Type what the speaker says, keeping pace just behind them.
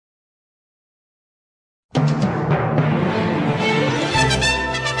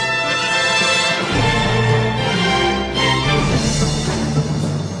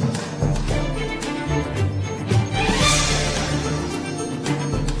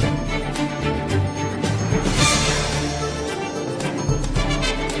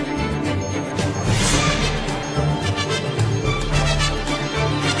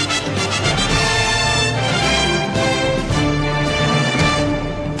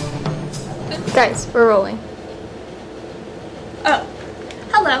Guys, we're rolling. Oh,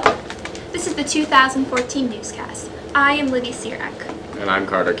 hello. This is the 2014 newscast. I am Libby. And I'm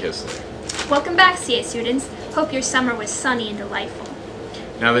Carter Kistler. Welcome back, CA students. Hope your summer was sunny and delightful.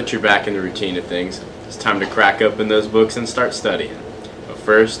 Now that you're back in the routine of things, it's time to crack open those books and start studying. But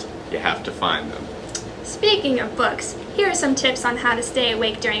first, you have to find them. Speaking of books, here are some tips on how to stay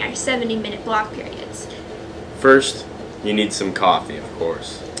awake during our 70-minute block periods. First, you need some coffee, of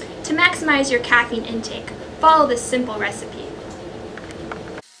course. To maximize your caffeine intake, follow this simple recipe.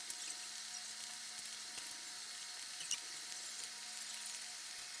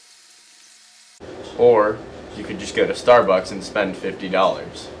 Or, you could just go to Starbucks and spend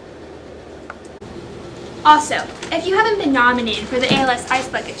 $50. Also, if you haven't been nominated for the ALS Ice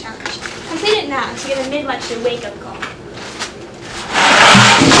Bucket Challenge, complete it now to get a mid-lecture wake-up call.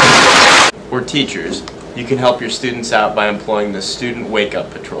 Or teachers, you can help your students out by employing the Student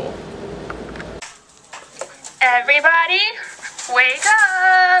Wake-Up Patrol. Everybody, wake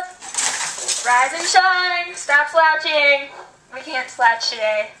up! Rise and shine, stop slouching. We can't slouch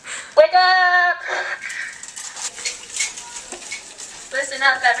today. Wake up! Listen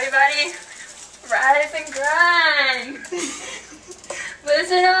up, everybody. Rise and grind.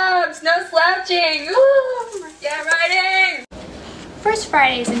 Listen up, no slouching. Woo! Get writing. First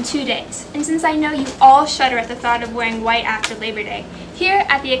Friday is in 2 days, and since I know you all shudder at the thought of wearing white after Labor Day, here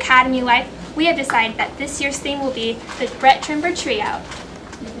at the Academy Life, we have decided that this year's theme will be the Brett Trimber Trio.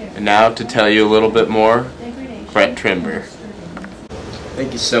 And now to tell you a little bit more, Brett Trimber.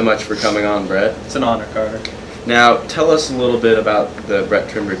 Thank you so much for coming on, Brett. It's an honor, Carter. Now, tell us a little bit about the Brett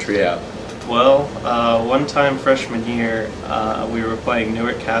Trimber Trio. Well, one time freshman year, we were playing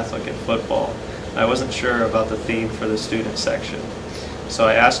Newark Catholic in football. I wasn't sure about the theme for the student section. So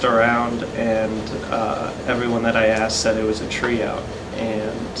I asked around, and everyone that I asked said it was a tryout.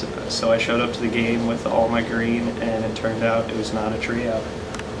 And so I showed up to the game with all my green, and it turned out it was not a tryout.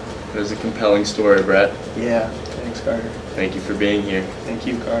 It was a compelling story, Brett. Yeah, thanks, Carter. Thank you for being here. Thank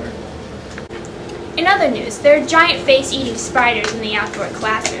you, Carter. In other news, there are giant face-eating spiders in the outdoor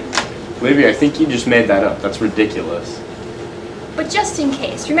classroom. Libby, I think you just made that up. That's ridiculous. But just in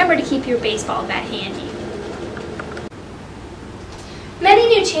case, remember to keep your baseball bat handy. Many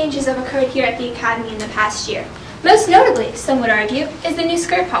new changes have occurred here at the Academy in the past year. Most notably, some would argue, is the new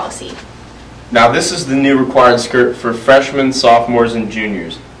skirt policy. Now this is the new required skirt for freshmen, sophomores, and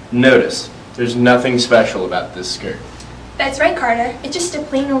juniors. Notice, there's nothing special about this skirt. That's right, Carter. It's just a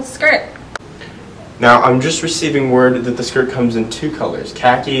plain old skirt. Now I'm just receiving word that the skirt comes in 2 colors,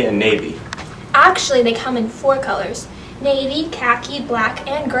 khaki and navy. Actually, they come in 4 colors: navy, khaki, black,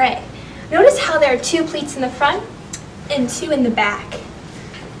 and gray. Notice how there are 2 pleats in the front and 2 in the back.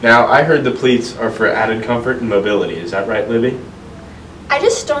 Now I heard the pleats are for added comfort and mobility. Is that right, Libby? I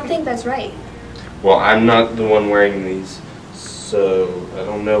just don't think that's right. Well, I'm not the one wearing these, so I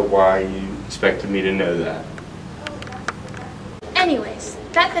don't know why you expected me to know that. Anyways,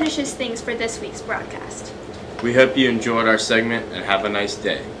 that finishes things for this week's broadcast. We hope you enjoyed our segment and have a nice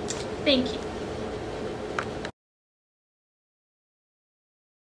day. Thank you.